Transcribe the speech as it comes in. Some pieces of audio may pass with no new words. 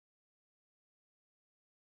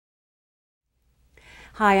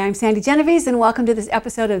Hi, I'm Sandy Genovese and welcome to this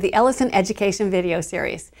episode of the Ellison Education video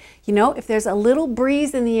series. You know, if there's a little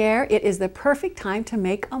breeze in the air, it is the perfect time to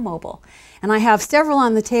make a mobile. And I have several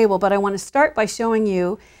on the table, but I want to start by showing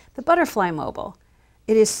you the butterfly mobile.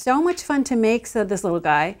 It is so much fun to make, said this little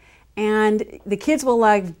guy, and the kids will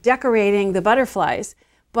like decorating the butterflies.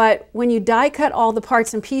 But when you die cut all the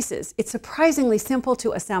parts and pieces, it's surprisingly simple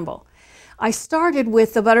to assemble. I started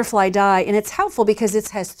with the butterfly die, and it's helpful because it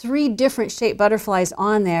has 3 different shaped butterflies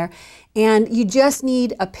on there, and you just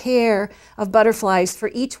need a pair of butterflies for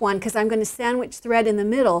each one because I'm going to sandwich thread in the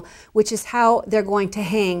middle, which is how they're going to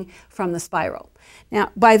hang from the spiral.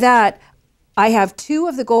 Now, by that, I have 2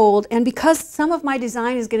 of the gold, and because some of my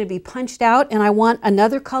design is going to be punched out and I want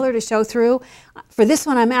another color to show through, for this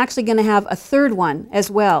one I'm actually going to have a 3rd one as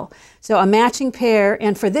well. So a matching pair,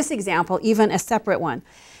 and for this example, even a separate one.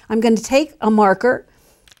 I'm going to take a marker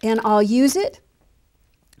and I'll use it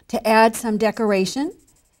to add some decoration,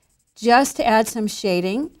 just to add some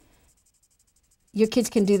shading. Your kids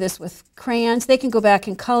can do this with crayons. They can go back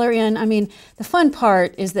and color in. I mean, the fun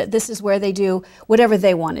part is that this is where they do whatever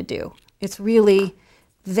they want to do. It's really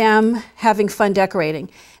them having fun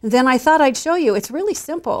decorating. And then I thought I'd show you, it's really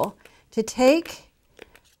simple to take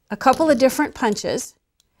a couple of different punches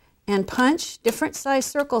and punch different size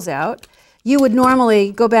circles out. You would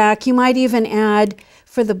normally go back, you might even add,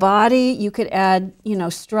 for the body, you could add,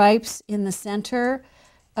 stripes in the center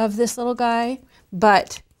of this little guy.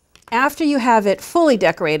 But after you have it fully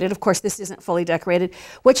decorated, of course this isn't fully decorated,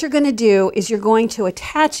 what you're going to do is you're going to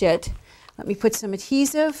attach it. Let me put some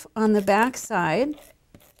adhesive on the back side,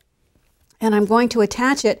 and I'm going to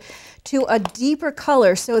attach it to a deeper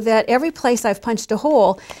color so that every place I've punched a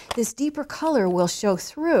hole, this deeper color will show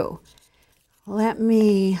through. Let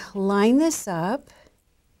me line this up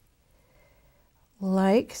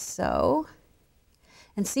like so,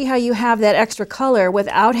 and see how you have that extra color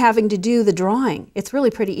without having to do the drawing. It's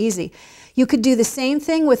really pretty easy. You could do the same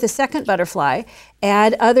thing with the second butterfly,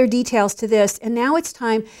 add other details to this, and now it's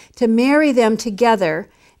time to marry them together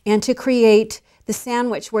and to create the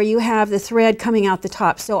sandwich where you have the thread coming out the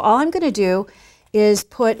top. So all I'm going to do is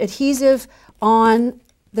put adhesive on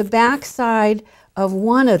the back side of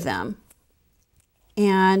one of them.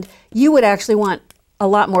 And you would actually want a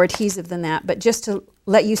lot more adhesive than that, but just to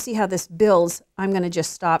let you see how this builds, I'm going to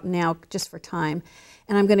just stop now just for time.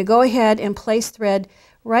 And I'm going to go ahead and place thread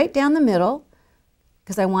right down the middle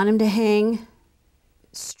because I want them to hang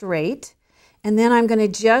straight. And then I'm going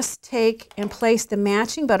to just take and place the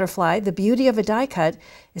matching butterfly. The beauty of a die cut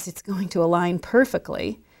is it's going to align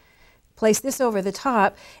perfectly. Place this over the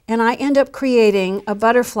top, and I end up creating a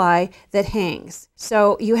butterfly that hangs.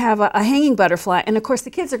 So you have a hanging butterfly, and of course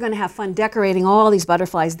the kids are going to have fun decorating all these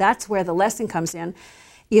butterflies. That's where the lesson comes in,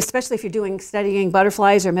 especially if you're studying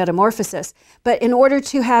butterflies or metamorphosis. But in order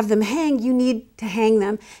to have them hang, you need to hang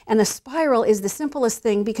them, and a spiral is the simplest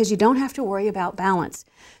thing because you don't have to worry about balance.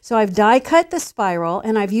 So I've die cut the spiral,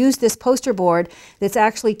 and I've used this poster board that's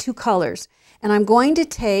actually 2 colors. And I'm going to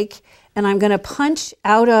take and I'm going to punch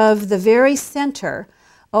out of the very center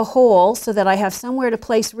a hole so that I have somewhere to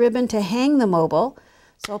place ribbon to hang the mobile.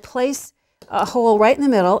 So I'll place a hole right in the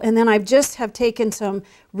middle, and then I just have taken some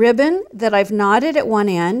ribbon that I've knotted at one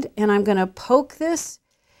end, and I'm going to poke this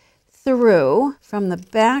through from the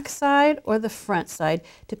back side or the front side.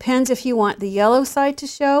 Depends if you want the yellow side to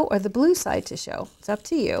show or the blue side to show. It's up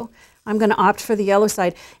to you. I'm going to opt for the yellow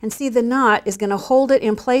side, and see the knot is going to hold it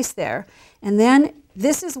in place there. And then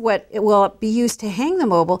this is what it will be used to hang the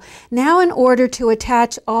mobile. Now in order to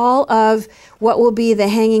attach all of what will be the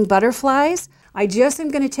hanging butterflies, I just am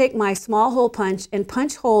going to take my small hole punch and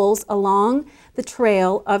punch holes along the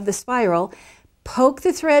trail of the spiral, poke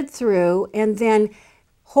the thread through, and then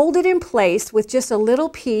hold it in place with just a little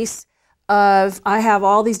piece of, I have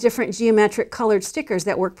all these different geometric colored stickers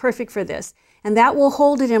that work perfect for this. And that will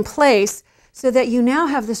hold it in place so that you now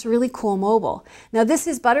have this really cool mobile. Now this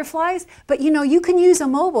is butterflies, but you can use a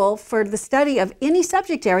mobile for the study of any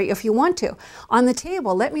subject area if you want to. On the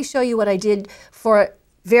table, let me show you what I did for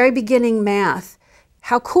very beginning math.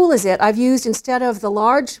 How cool is it? I've used, instead of the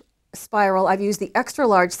large spiral, I've used the extra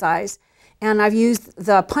large size, and I've used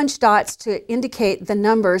the punch dots to indicate the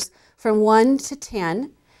numbers from 1 to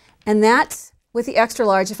 10, and that's with the extra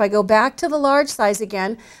large. If I go back to the large size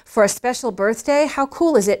again for a special birthday, how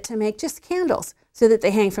cool is it to make just candles so that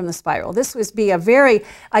they hang from the spiral? This would be a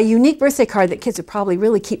unique birthday card that kids would probably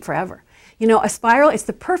really keep forever. A spiral is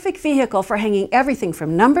the perfect vehicle for hanging everything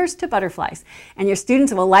from numbers to butterflies, and your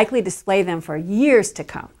students will likely display them for years to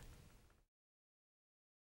come.